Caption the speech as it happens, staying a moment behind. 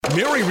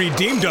Mary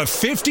redeemed a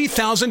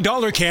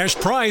 $50,000 cash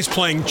prize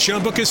playing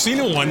Chumba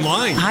Casino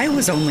online. I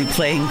was only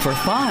playing for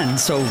fun,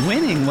 so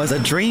winning was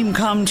a dream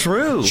come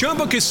true.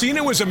 Chumba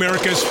Casino is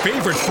America's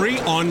favorite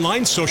free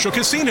online social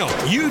casino.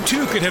 You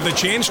too could have the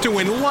chance to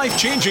win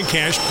life-changing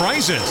cash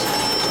prizes.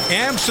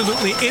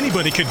 Absolutely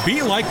anybody could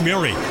be like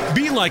Mary.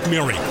 Be like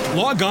Mary.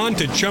 Log on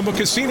to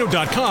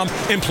ChumbaCasino.com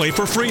and play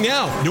for free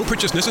now. No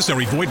purchase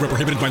necessary. Void where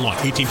prohibited by law.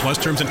 18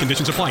 plus terms and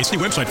conditions apply. See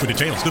website for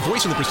details. The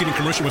voice in the preceding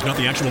commercial was not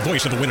the actual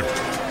voice of the winner.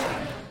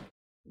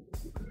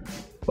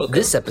 Welcome.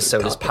 This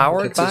episode is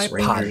powered by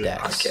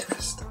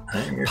Poddex.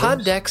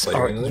 Poddex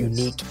are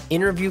unique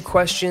interview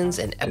questions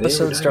and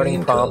episode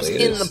starting prompts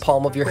in the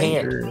palm of your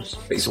hand.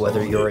 So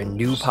whether you're a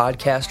new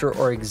podcaster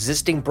or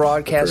existing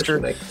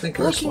broadcaster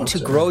looking to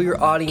grow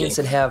your audience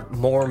and have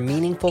more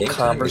meaningful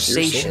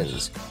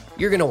conversations,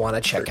 you're going to want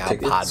to check out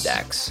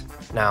Poddex.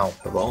 Now,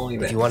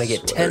 if you want to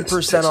get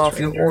 10% off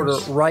your order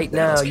right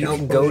now, you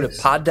can go to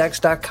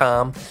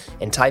poddex.com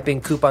and type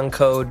in coupon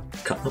code.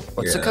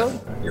 What's the code?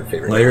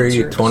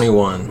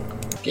 Larry21.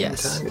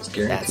 Yes,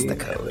 that's the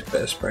code.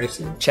 Best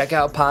pricing. Check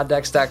out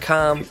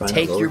poddex.com.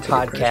 Take your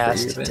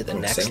podcast to the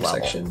next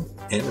level.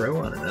 And row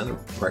on another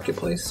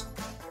marketplace.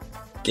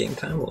 Game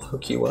Time will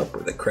hook you up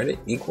with a credit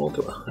equal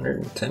to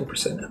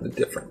 110% of the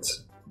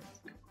difference.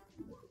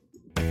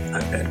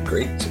 I've had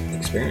great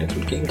experience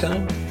with Game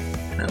Time.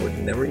 I would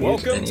never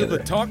use any to other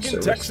the Talkin'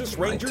 Texas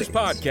Rangers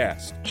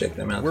podcast, check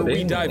them out where today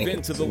we dive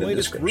into the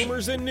latest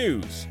rumors and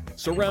news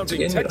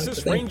surrounding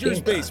Texas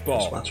Rangers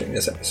baseball. Sponsoring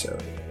this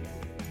episode.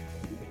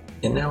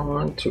 And now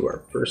on to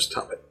our first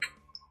topic.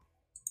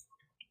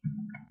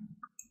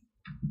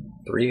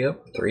 3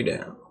 up, 3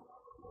 down.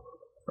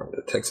 From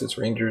the Texas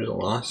Rangers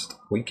lost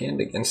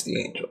weekend against the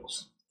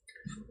Angels.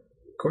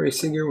 Corey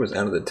Seager was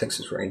out of the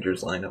Texas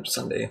Rangers lineup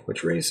Sunday,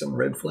 which raised some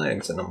red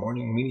flags in a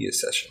morning media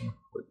session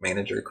with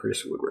manager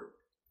Chris Woodward.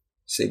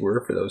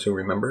 Seager, for those who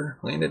remember,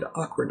 landed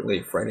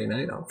awkwardly Friday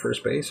night on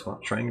first base while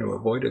trying to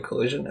avoid a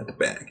collision at the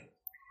bag.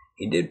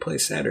 He did play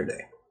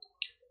Saturday.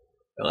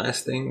 The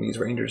last thing these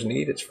Rangers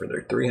need is for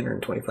their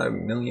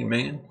 $325 million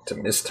man to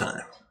miss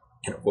time,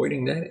 and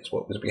avoiding that is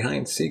what was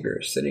behind Seager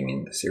sitting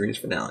in the series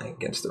finale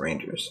against the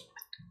Rangers.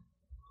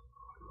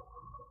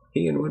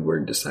 He and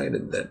Woodward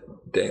decided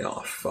that day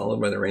off,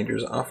 followed by the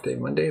Rangers' off day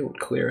Monday, would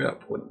clear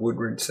up what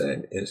Woodward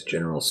said is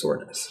general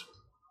soreness.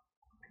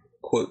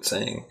 Quote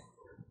saying,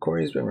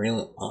 "Corey's been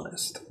real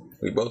honest.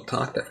 We both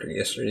talked after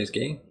yesterday's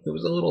game. He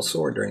was a little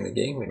sore during the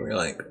game, and we were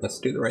like, let's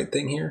do the right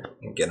thing here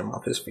and get him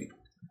off his feet.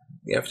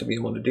 We have to be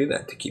able to do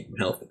that to keep him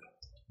healthy."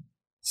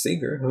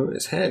 Seager, who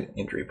has had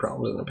injury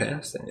problems in the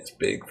past and is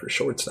big for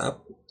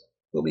shortstop,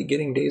 will be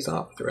getting days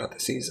off throughout the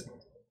season.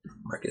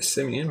 Marcus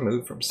Semien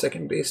moved from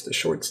second base to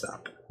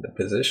shortstop, the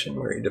position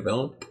where he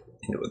developed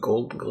into a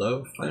Gold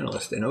Glove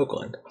finalist in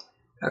Oakland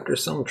after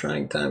some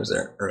trying times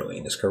there early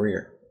in his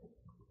career.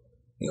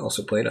 He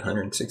also played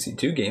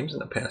 162 games in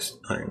the past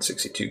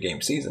 162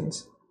 game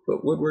seasons,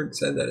 but Woodward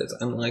said that it's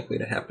unlikely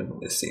to happen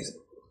this season.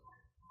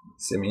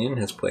 Semien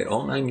has played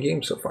all 9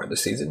 games so far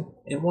this season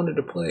and wanted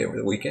to play over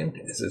the weekend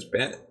as his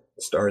bat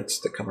starts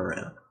to come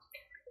around.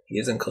 He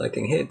isn't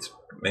collecting hits,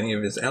 but many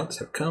of his outs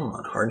have come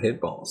on hard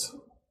hit balls.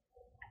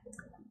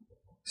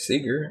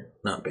 Seager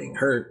not being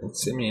hurt and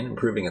Semien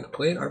improving at the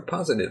plate are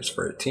positives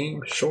for a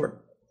team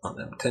short on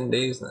them 10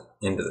 days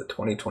into the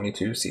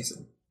 2022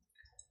 season.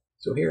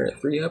 So here are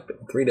 3 up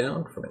and 3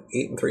 down from an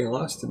 8-3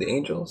 loss to the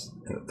Angels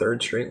and the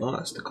 3rd straight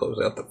loss to close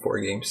out the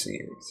 4-game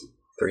series.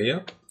 3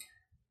 up,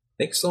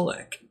 Nick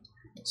Solak.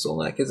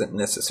 Solak isn't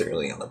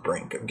necessarily on the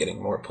brink of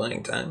getting more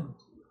playing time,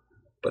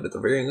 but at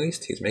the very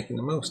least he's making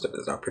the most of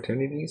his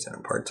opportunities in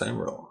a part-time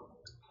role.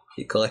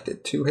 He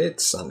collected 2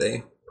 hits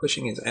Sunday,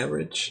 pushing his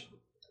average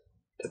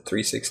to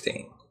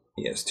 .316.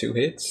 He has 2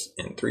 hits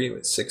in 3 of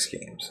his 6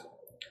 games.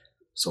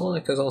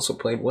 Solak has also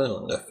played well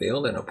in left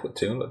field in a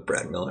platoon with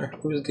Brad Miller,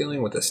 who is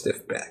dealing with a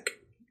stiff back.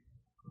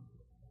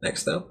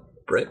 Next up,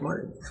 Brett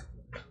Martin.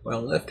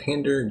 While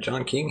left-hander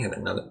John King had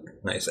another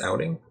nice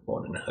outing,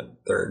 1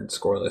 1/3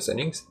 scoreless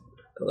innings,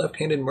 the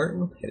left-handed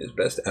Martin had his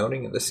best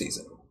outing of the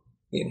season.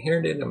 He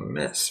inherited a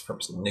mess from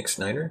Nick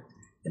Snyder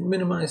and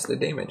minimized the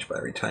damage by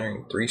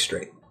retiring 3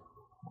 straight.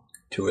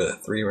 2 of the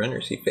 3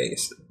 runners he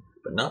faced,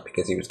 but not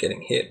because he was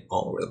getting hit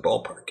all over the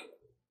ballpark.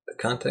 The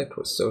contact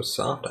was so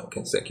soft on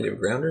consecutive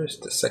grounders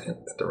to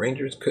second that the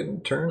Rangers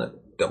couldn't turn a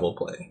double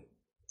play.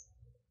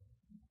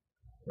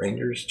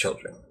 Rangers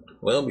children.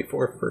 Well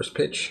before first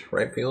pitch,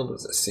 right field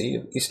was a sea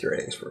of Easter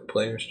eggs for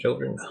players'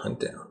 children to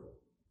hunt down.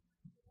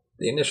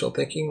 The initial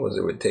thinking was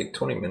it would take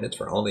 20 minutes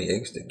for all the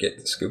eggs to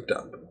get scooped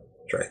up.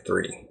 Try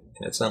 3,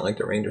 and it's not like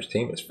the Rangers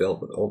team is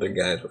filled with older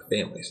guys with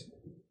families.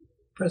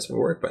 Impressive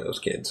work by those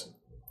kids.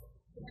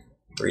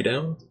 3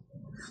 down,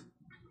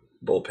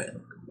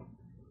 bullpen.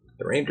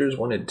 The Rangers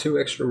wanted 2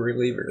 extra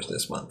relievers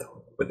this month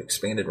with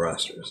expanded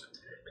rosters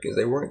because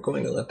they weren't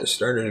going to let the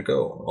starters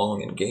go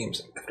long in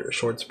games after a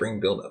short spring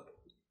buildup.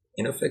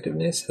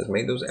 Ineffectiveness has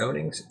made those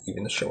outings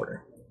even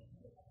shorter.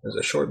 There's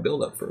a short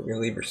buildup for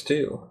relievers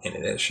too, and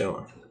it has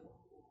shown.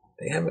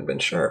 They haven't been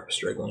sharp,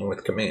 struggling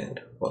with command.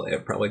 While they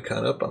have probably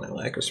caught up on their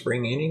lack of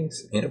spring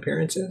innings and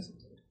appearances,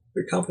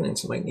 their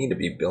confidence might need to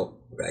be built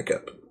back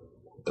up.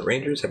 The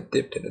Rangers have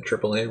dipped into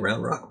AAA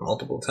Round Rock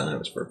multiple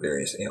times for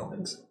various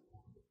ailments.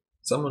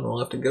 Someone will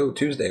have to go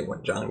Tuesday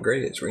when John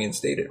Gray is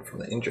reinstated from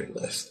the injured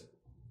list.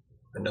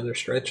 Another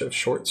stretch of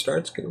short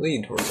starts could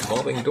lead to a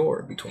revolving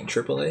door between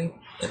AAA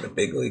and the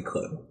big league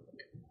club.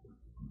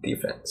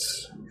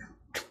 Defense.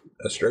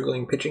 A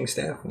struggling pitching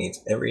staff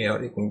needs every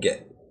out it can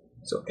get,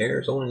 so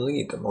errors only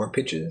lead to more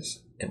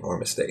pitches and more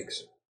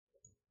mistakes.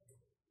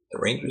 The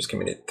Rangers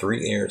committed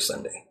 3 errors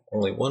Sunday.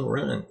 Only 1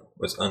 run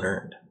was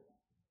unearned,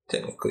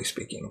 technically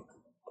speaking,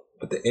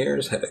 but the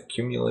errors had a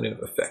cumulative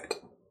effect.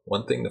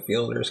 One thing the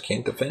fielders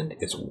can't defend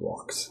is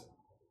walks.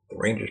 The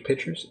Rangers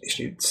pitchers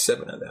issued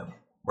 7 of them.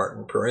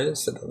 Martin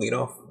Perez said the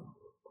leadoff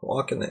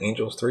walk in the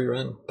Angels'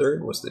 3-run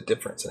third was the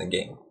difference in the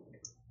game.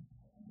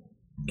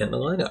 In the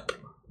lineup,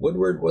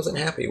 Woodward wasn't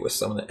happy with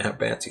some of the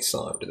at-bats he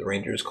saw after the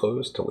Rangers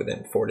closed to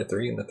within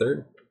 4-3 in the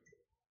third.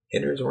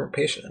 Hitters weren't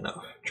patient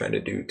enough, trying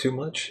to do too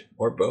much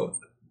or both.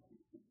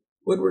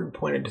 Woodward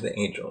pointed to the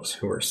Angels,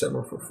 who were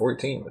 7 for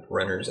 14 with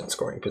runners in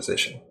scoring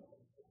position.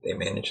 They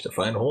managed to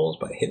find holes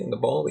by hitting the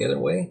ball the other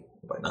way,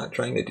 by not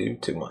trying to do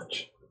too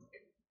much.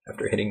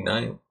 After hitting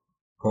 9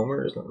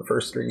 homers in the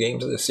first 3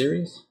 games of the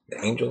series,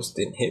 the Angels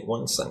didn't hit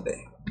one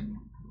Sunday.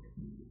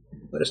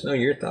 Let us know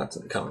your thoughts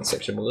in the comment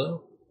section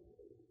below.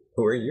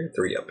 Who are your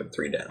 3 up and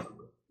 3 down?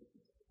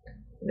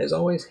 And as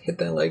always, hit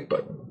that like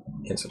button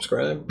and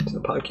subscribe to the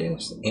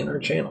podcast and our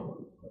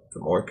channel for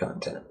more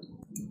content.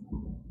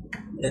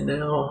 And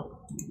now,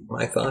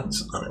 my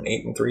thoughts on an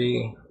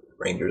 8-3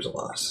 Rangers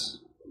loss.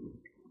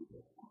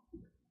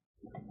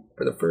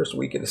 For the first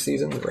week of the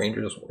season, the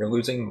Rangers were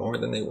losing more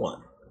than they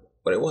won.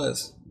 But it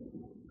was,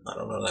 I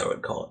don't know that I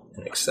would call it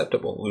an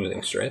acceptable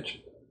losing stretch,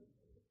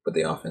 but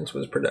the offense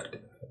was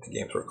productive. The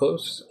games were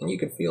close, and you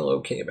could feel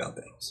okay about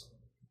things.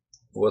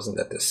 It wasn't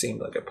that this seemed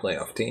like a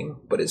playoff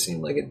team, but it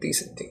seemed like a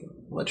decent team,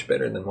 much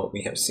better than what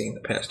we have seen the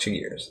past 2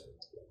 years.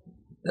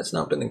 That's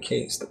not been the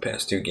case the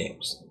past 2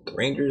 games. The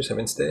Rangers have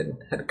instead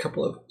had a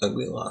couple of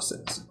ugly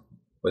losses,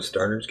 with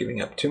starters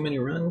giving up too many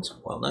runs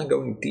while not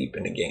going deep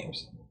into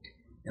games,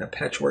 and a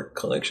patchwork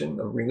collection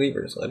of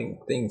relievers letting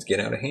things get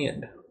out of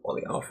hand while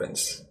the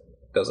offense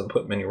doesn't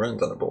put many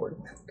runs on the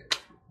board.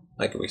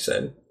 Like we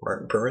said,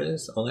 Martin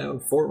Perez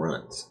allowed 4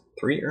 runs,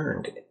 3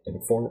 earned in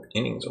 4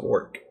 innings of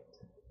work.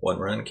 1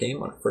 run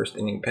came on a first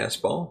inning pass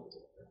ball.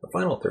 The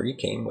final 3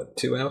 came with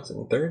 2 outs in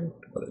the third,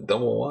 with a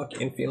double walk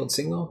infield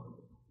single,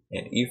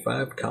 and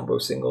E5 combo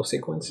single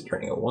sequence,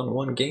 turning a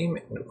 1-1 game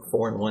into a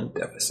 4-1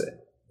 deficit.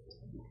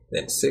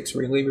 Then 6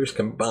 relievers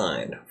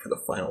combined for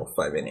the final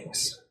 5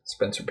 innings.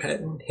 Spencer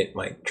Patton hit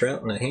Mike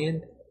Trout in the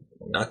hand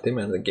and knocked him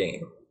out of the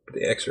game, but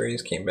the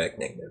X-rays came back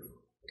negative.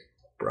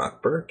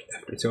 Brock Burke,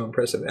 after 2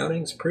 impressive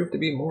outings, proved to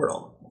be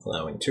mortal,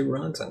 allowing 2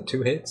 runs on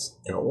 2 hits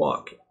and a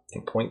walk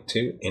in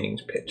 .2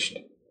 innings pitched.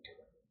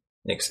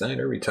 Nick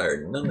Snyder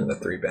retired none of the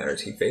 3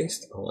 batters he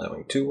faced,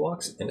 allowing 2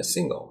 walks and a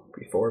single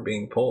before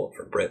being pulled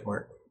for Brett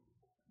Martin.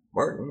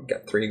 Martin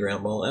got 3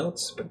 ground ball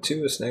outs, but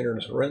 2 of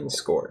Snyder's runs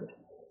scored,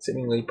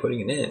 seemingly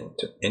putting an end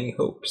to any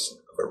hopes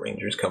of a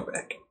Rangers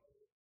comeback.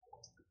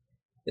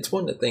 It's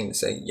one thing to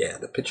say, yeah,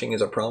 the pitching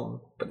is a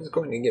problem, but it's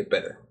going to get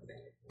better.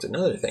 It's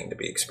another thing to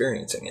be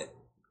experiencing it,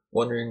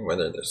 wondering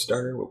whether the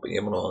starter will be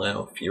able to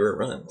allow fewer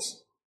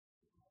runs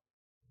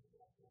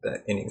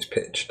that innings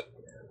pitched,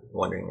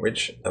 wondering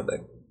which of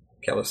the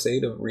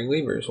calisade of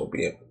relievers will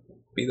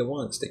be the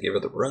ones to give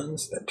it the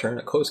runs that turn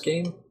a close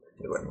game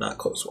into a not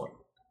close one.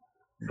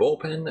 A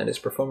bullpen that is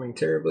performing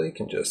terribly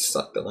can just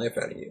suck the life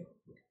out of you.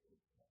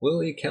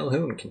 Willie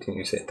Calhoun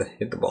continues to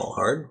hit the ball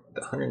hard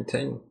with a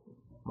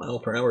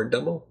 110-mile-per-hour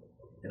double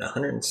and a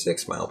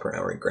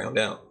 106-mile-per-hour ground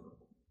out.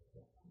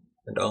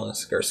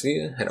 Adolis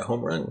Garcia had a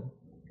home run,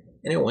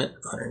 and it went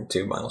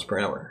 102 miles per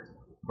hour.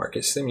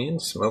 Marcus Semien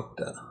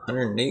smoked a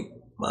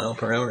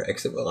 108-mile-per-hour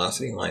exit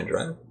velocity line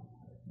drive.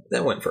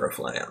 That went for a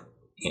flyout.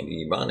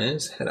 Andy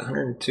Ibanez had a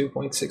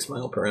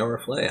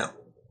 102.6-mile-per-hour flyout.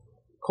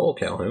 Cole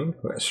Calhoun,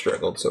 who has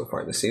struggled so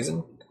far this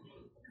season,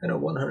 had a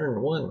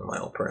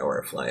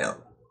 101-mile-per-hour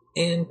flyout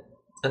and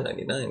a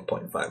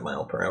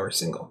 99.5-mile-per-hour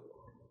single.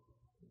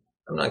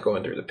 I'm not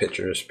going through the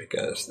pitchers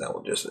because that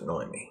will just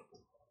annoy me.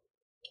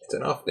 It's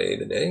an off day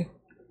today.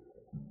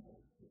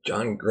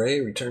 John Gray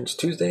returns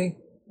Tuesday,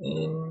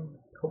 and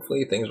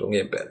hopefully things will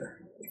get better,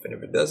 even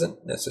if it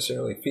doesn't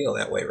necessarily feel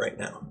that way right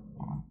now.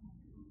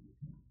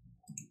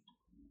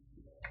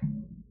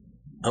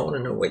 I want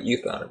to know what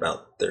you thought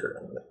about their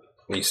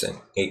recent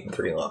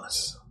 8-3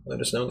 loss.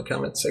 Let us know in the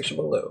comments section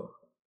below.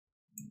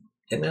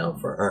 And now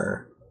for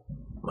our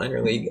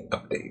minor league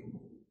update.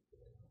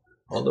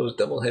 All those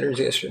doubleheaders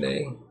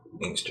yesterday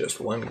means just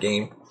one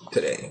game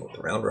today, with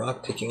Round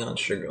Rock taking on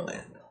Sugar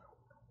Land.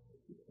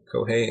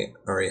 Kohei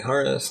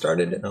Arihara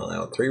started and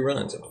allowed 3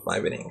 runs in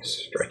 5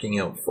 innings, striking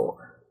out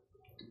 4.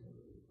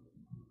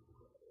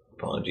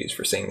 Apologies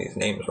for saying these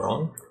names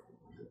wrong.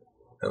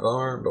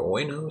 Navar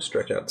Bueno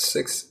struck out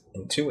 6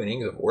 in 2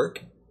 innings of work.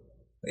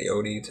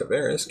 Leody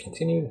Taveras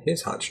continued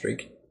his hot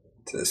streak,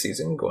 to the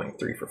season, going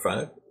 3 for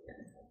 5.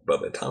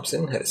 Bubba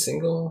Thompson had a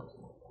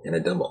single and a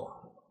double.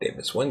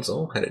 Davis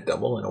Wenzel had a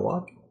double and a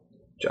walk.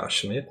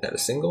 Josh Smith had a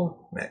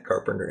single. Matt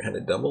Carpenter had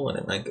a double and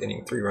a 9th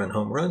inning 3-run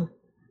home run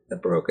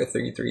that broke a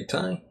 3-3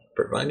 tie,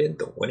 provided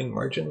the winning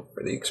margin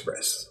for the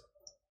Express.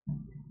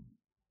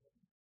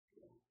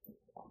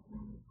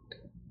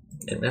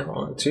 And now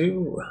on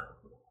to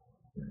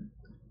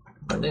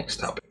our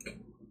next topic.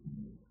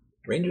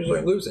 Rangers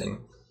are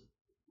losing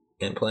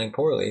and playing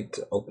poorly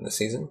to open the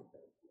season,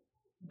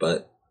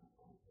 but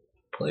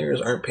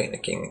players aren't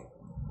panicking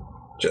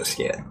just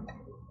yet.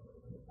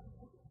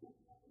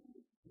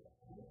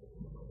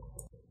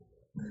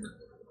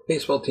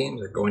 Baseball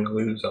teams are going to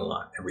lose a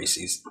lot every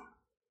season.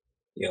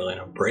 The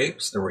Atlanta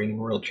Braves, the reigning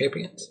world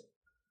champions,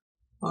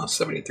 lost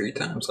 73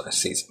 times last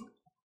season.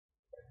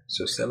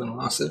 So 7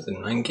 losses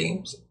in 9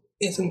 games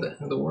isn't the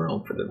end of the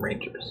world for the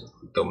Rangers,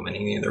 though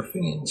many of their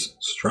fans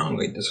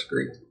strongly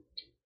disagree.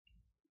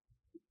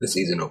 The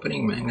season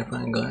opening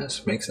magnifying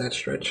glass makes that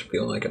stretch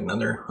feel like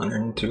another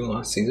 102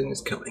 loss season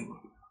is coming.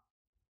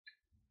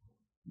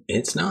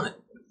 It's not.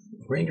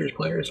 Rangers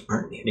players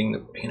aren't hitting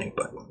the panic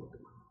button.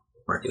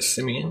 Marcus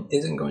Semien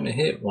isn't going to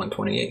hit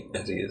 128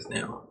 as he is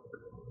now.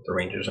 The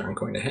Rangers aren't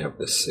going to have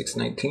the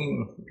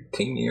 6.19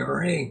 team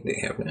ERA they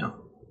have now.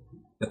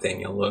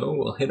 Nathaniel Lowe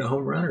will hit a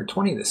home run or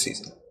 20 this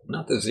season,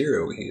 not the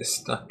 0 he is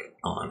stuck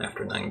on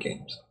after 9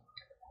 games.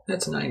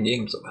 That's 9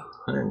 games of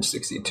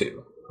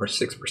 162, or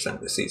 6%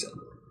 of the season.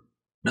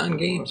 9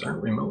 games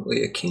aren't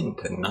remotely akin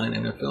to 9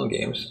 NFL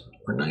games,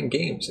 or 9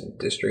 games in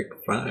District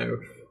 5A.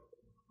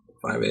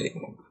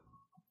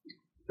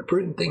 The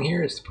prudent thing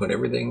here is to put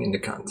everything into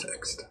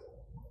context.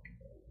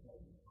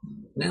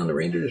 Now the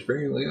Rangers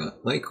very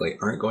likely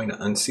aren't going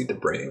to unseat the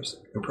Braves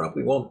and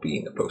probably won't be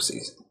in the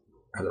postseason.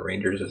 Are the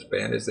Rangers as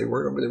bad as they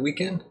were over the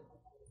weekend?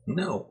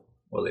 No.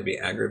 Will they be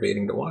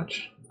aggravating to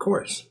watch? Of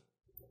course.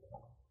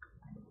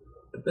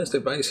 The best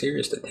advice here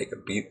is to take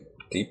a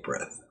deep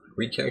breath.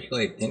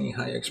 Recalculate any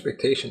high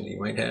expectations you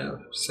might have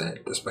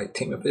set despite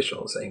team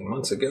officials saying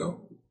months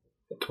ago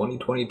that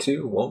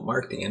 2022 won't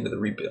mark the end of the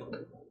rebuild.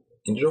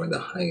 Enjoy the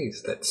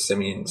highs that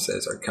Semien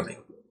says are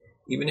coming,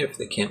 even if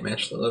they can't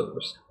match the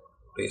lows.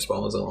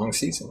 Baseball is a long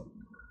season.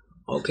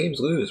 All teams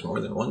lose more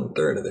than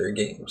 1/3 of their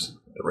games.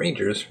 The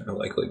Rangers are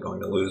likely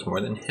going to lose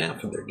more than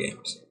half of their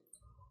games.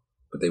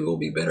 But they will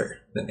be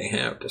better than they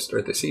have to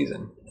start the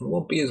season and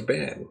won't be as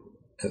bad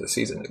as a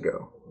season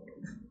ago.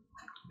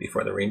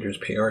 Before the Rangers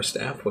PR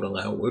staff would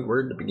allow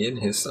Woodward to begin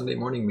his Sunday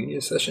morning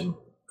media session,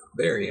 a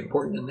very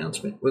important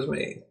announcement was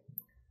made.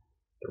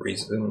 The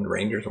reason the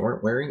Rangers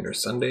weren't wearing their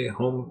Sunday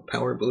home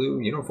power blue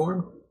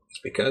uniform is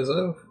because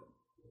of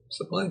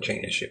supply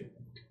chain issue.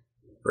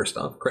 First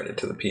off, credit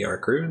to the PR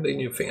crew, they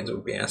knew fans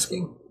would be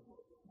asking.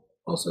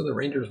 Also, the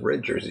Rangers'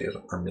 red jerseys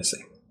are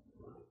missing.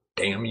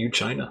 Damn you,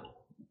 China.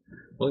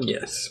 Well,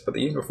 yes, but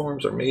the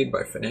uniforms are made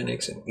by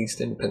Fanatics in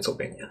Easton,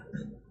 Pennsylvania.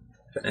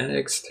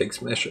 Fanatics takes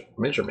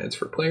measurements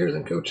for players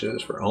and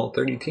coaches for all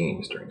 30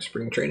 teams during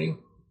spring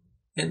training,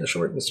 and the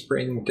shortened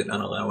spring did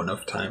not allow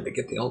enough time to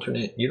get the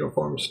alternate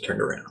uniforms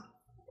turned around.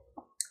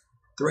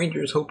 The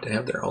Rangers hope to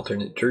have their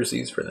alternate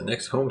jerseys for the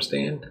next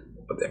homestand,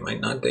 but they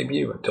might not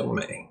debut until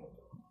May.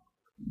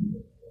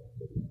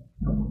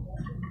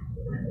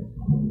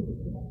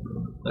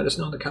 Let us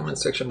know in the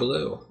comments section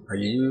below. Are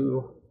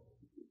you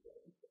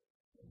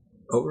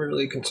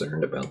overly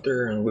concerned about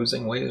their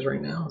losing ways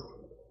right now?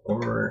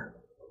 Or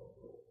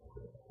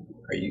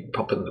are you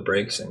pumping the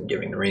brakes and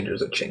giving the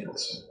Rangers a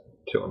chance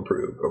to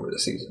improve over the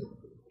season?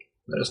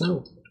 Let us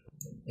know.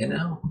 And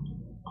now,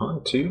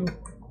 on to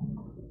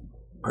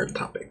our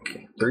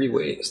topic. 3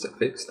 ways to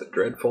fix the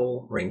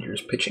dreadful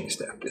Rangers pitching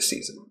staff this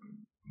season.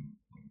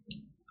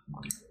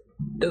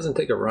 It doesn't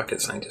take a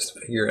rocket scientist to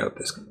figure out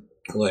this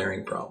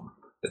glaring problem.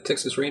 The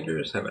Texas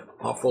Rangers have an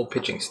awful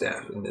pitching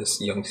staff in this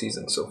young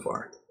season so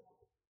far.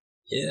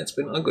 Yeah, it's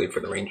been ugly for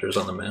the Rangers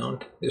on the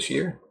mound this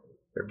year.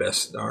 Their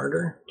best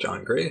starter,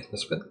 John Gray,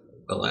 has spent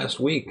the last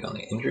week on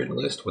the injured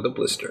list with a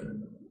blister,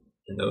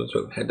 and those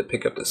who have had to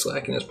pick up the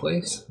slack in his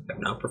place have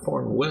not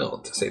performed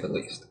well, to say the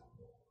least.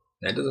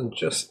 That doesn't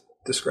just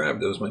describe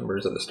those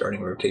members of the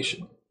starting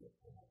rotation.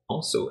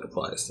 Also, it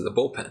applies to the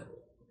bullpen,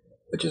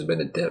 which has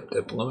been adept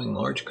at blowing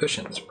large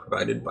cushions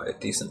provided by a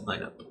decent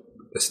lineup.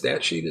 The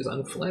stat sheet is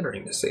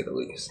unflattering, to say the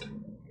least.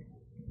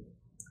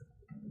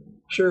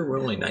 Sure, we're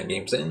only 9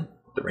 games in.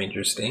 The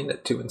Rangers stand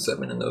at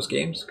 2-7 in those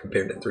games,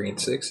 compared to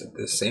 3-6 at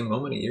this same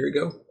moment a year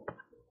ago.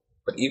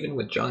 But even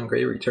with John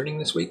Gray returning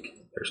this week,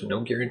 there's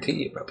no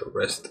guarantee about the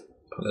rest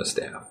of the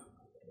staff.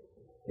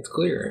 It's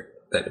clear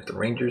that if the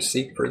Rangers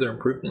seek further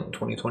improvement in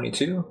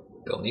 2022,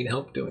 they'll need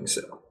help doing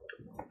so.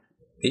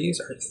 These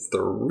are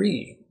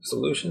 3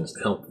 solutions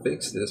to help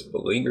fix this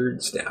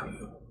beleaguered staff.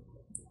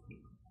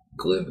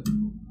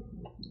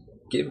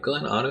 Give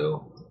Glenn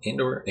Otto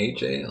and/or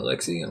AJ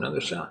Alexy another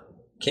shot.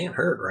 Can't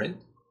hurt, right?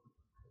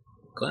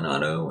 Glenn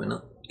Otto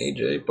and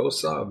AJ both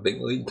saw a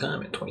big league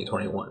time in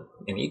 2021,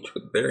 and each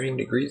with varying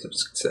degrees of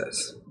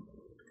success.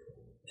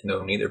 And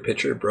though neither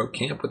pitcher broke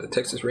camp with the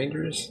Texas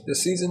Rangers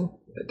this season,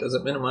 that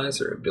doesn't minimize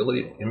their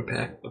ability to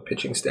impact the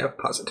pitching staff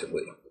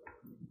positively.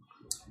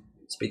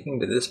 Speaking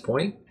to this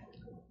point,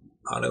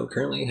 Otto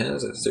currently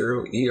has a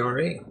 0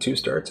 ERA and 2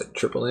 starts at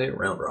AAA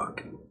Round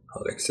Rock.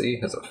 Alexei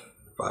has a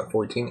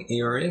 5.14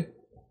 ERA,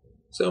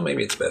 so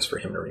maybe it's best for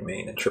him to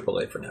remain in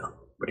AAA for now.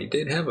 But he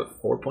did have a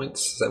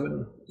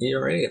 4.7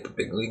 ERA at the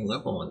big league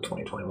level in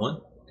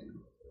 2021.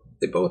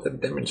 They both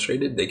have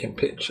demonstrated they can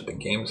pitch at the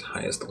game's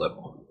highest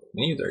level.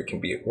 Neither can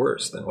be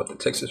worse than what the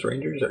Texas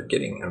Rangers are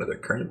getting out of their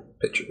current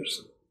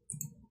pitchers.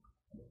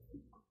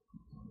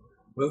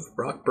 Move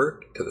Brock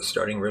Burke to the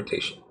starting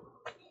rotation.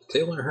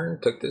 Taylor Hearn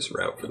took this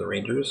route for the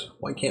Rangers.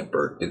 Why can't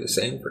Burke do the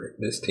same for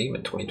this team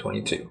in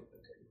 2022?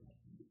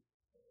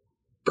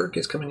 Burke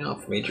is coming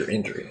off major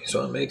injury,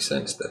 so it makes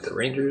sense that the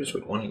Rangers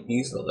would want to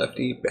ease the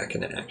lefty back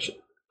into action.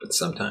 But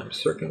sometimes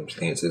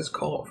circumstances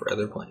call for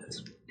other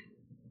plans.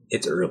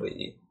 It's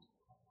early,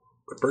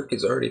 but Burke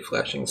is already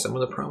flashing some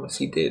of the promise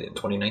he did in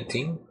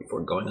 2019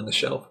 before going on the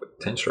shelf with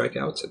 10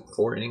 strikeouts and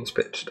 4 innings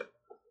pitched.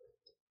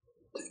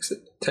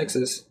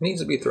 Texas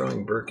needs to be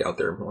throwing Burke out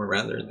there more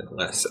rather than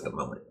less at the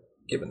moment,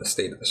 given the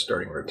state of the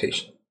starting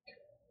rotation.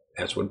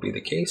 As would be the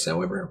case,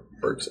 however,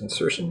 Burke's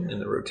insertion in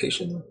the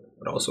rotation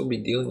would also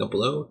be dealing a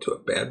blow to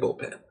a bad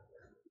bullpen.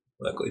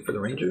 Luckily for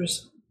the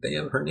Rangers, they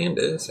have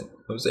Hernandez and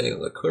Jose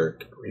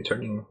Leclerc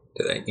returning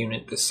to that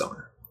unit this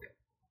summer,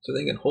 so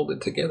they can hold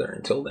it together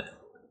until then.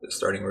 The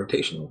starting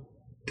rotation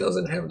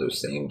doesn't have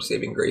those same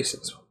saving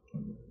graces,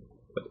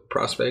 with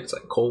prospects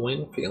like Cole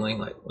Winn feeling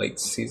like late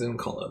season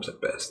call-ups at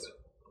best.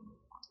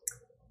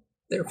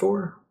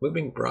 Therefore,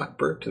 moving Brock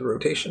Burke to the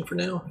rotation for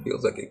now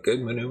feels like a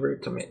good maneuver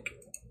to make.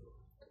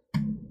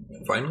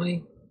 And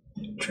finally,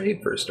 trade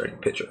for a starting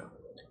pitcher.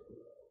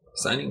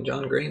 Signing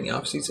John Gray in the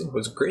offseason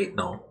was great and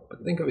all,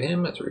 but think of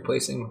him as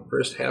replacing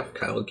first half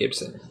Kyle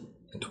Gibson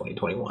in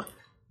 2021,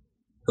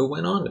 who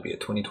went on to be a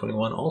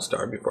 2021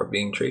 All-Star before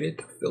being traded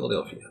to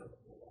Philadelphia.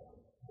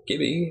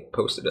 Gibby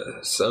posted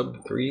a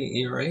sub-3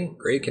 ERA.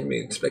 Gray can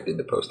be expected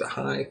to post a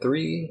high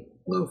 3,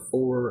 low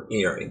 4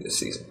 ERA this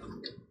season.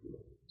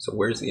 So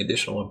where's the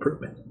additional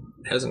improvement?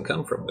 It hasn't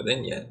come from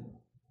within yet.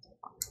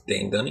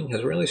 Dane Dunning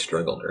has really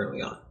struggled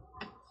early on.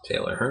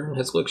 Taylor Hearn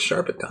has looked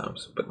sharp at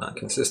times, but not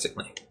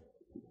consistently.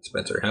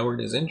 Spencer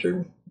Howard is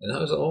injured and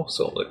has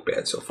also looked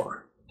bad so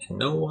far, and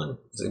no one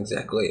is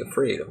exactly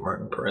afraid of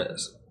Martin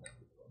Perez.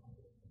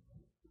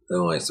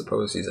 Though I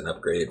suppose he's an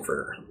upgrade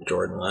for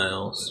Jordan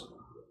Lyles,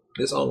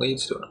 this all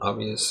leads to an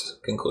obvious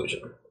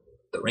conclusion.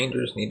 The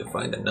Rangers need to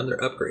find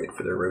another upgrade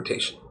for their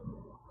rotation.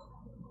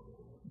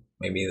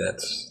 Maybe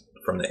that's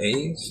from the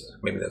A's,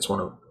 maybe that's one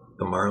of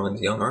the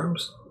Marlins' young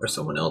arms, or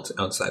someone else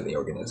outside the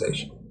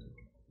organization.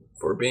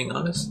 If we're being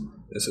honest,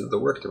 this is the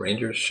work the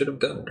Rangers should have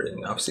done during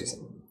the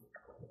offseason.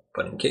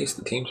 But in case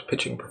the team's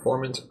pitching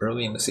performance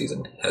early in the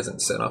season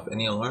hasn't set off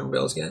any alarm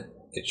bells yet,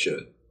 it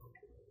should.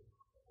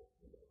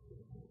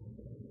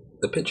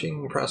 The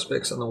pitching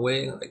prospects on the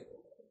way, like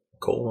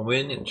Cole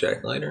Winn and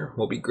Jack Leiter,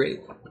 will be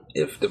great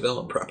if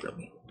developed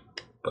properly.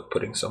 But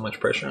putting so much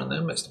pressure on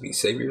them as to be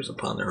saviors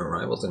upon their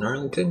arrivals in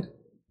Arlington?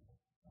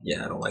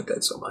 Yeah, I don't like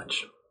that so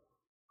much.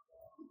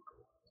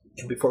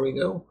 And before we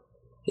go,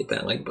 hit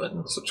that like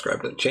button,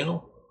 subscribe to the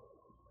channel,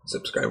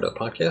 subscribe to the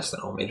podcast on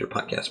all major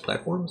podcast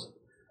platforms,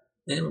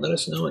 and let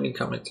us know any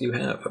comments you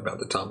have about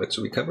the topics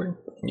we covered,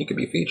 and you could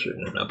be featured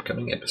in an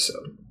upcoming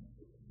episode.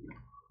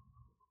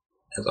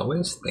 As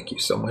always, thank you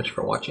so much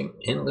for watching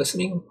and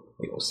listening.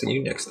 We will see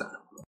you next time.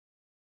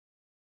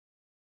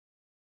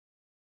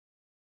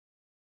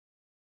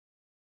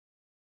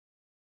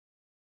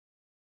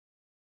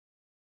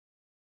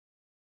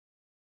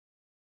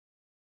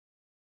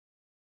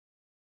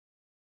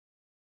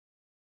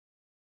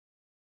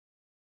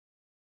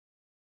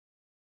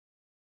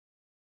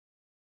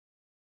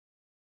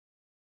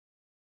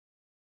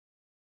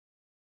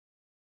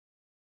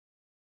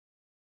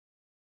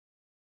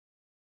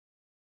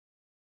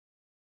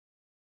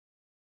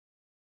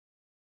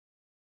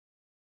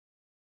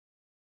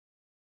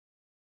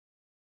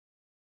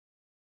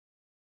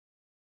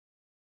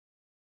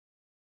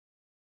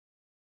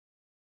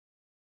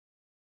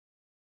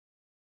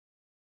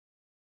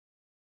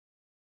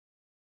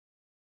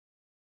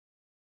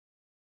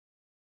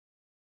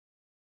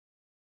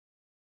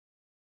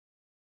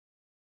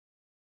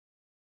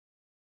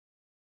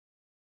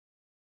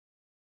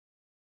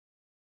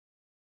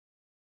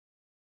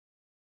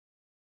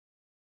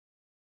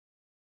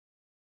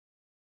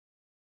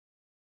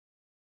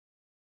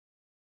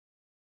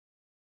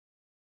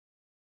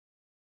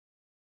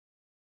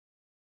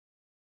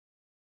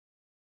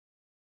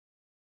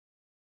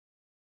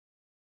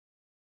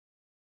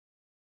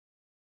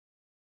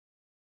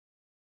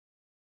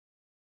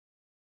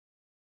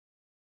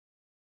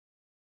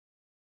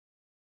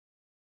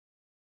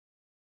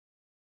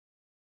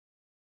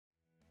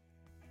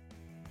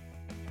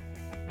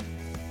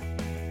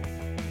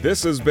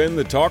 This has been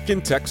the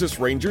Talkin' Texas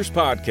Rangers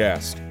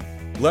podcast.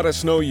 Let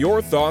us know your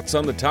thoughts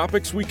on the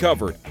topics we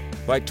covered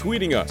by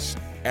tweeting us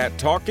at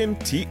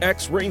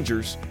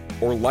TalkinTXRangers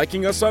or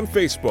liking us on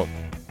Facebook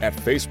at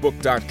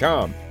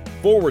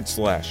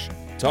facebook.com/TalkinTXRangers.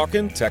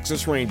 Talkin'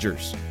 Texas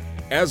Rangers.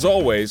 As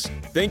always,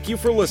 thank you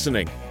for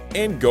listening,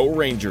 and go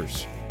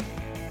Rangers.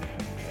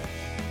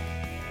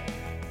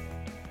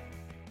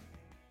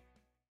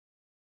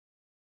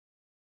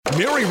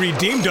 Mary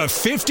redeemed a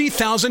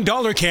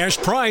 $50,000 cash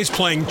prize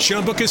playing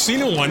Chumba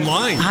Casino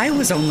online. I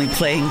was only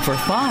playing for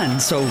fun,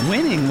 so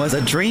winning was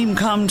a dream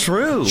come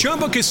true.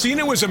 Chumba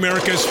Casino is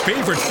America's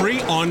favorite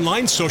free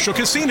online social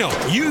casino.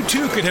 You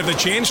too could have the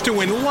chance to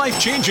win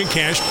life-changing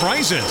cash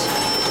prizes.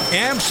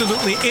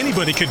 Absolutely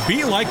anybody could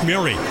be like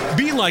Mary.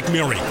 Be like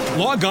Mary.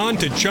 Log on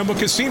to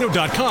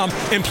ChumbaCasino.com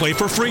and play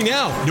for free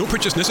now. No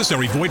purchase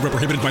necessary. Void where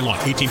prohibited by law.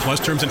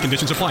 18+ terms and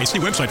conditions apply. See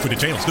website for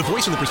details. The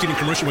voice in the preceding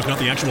commercial was not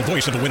the actual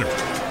voice of the winner.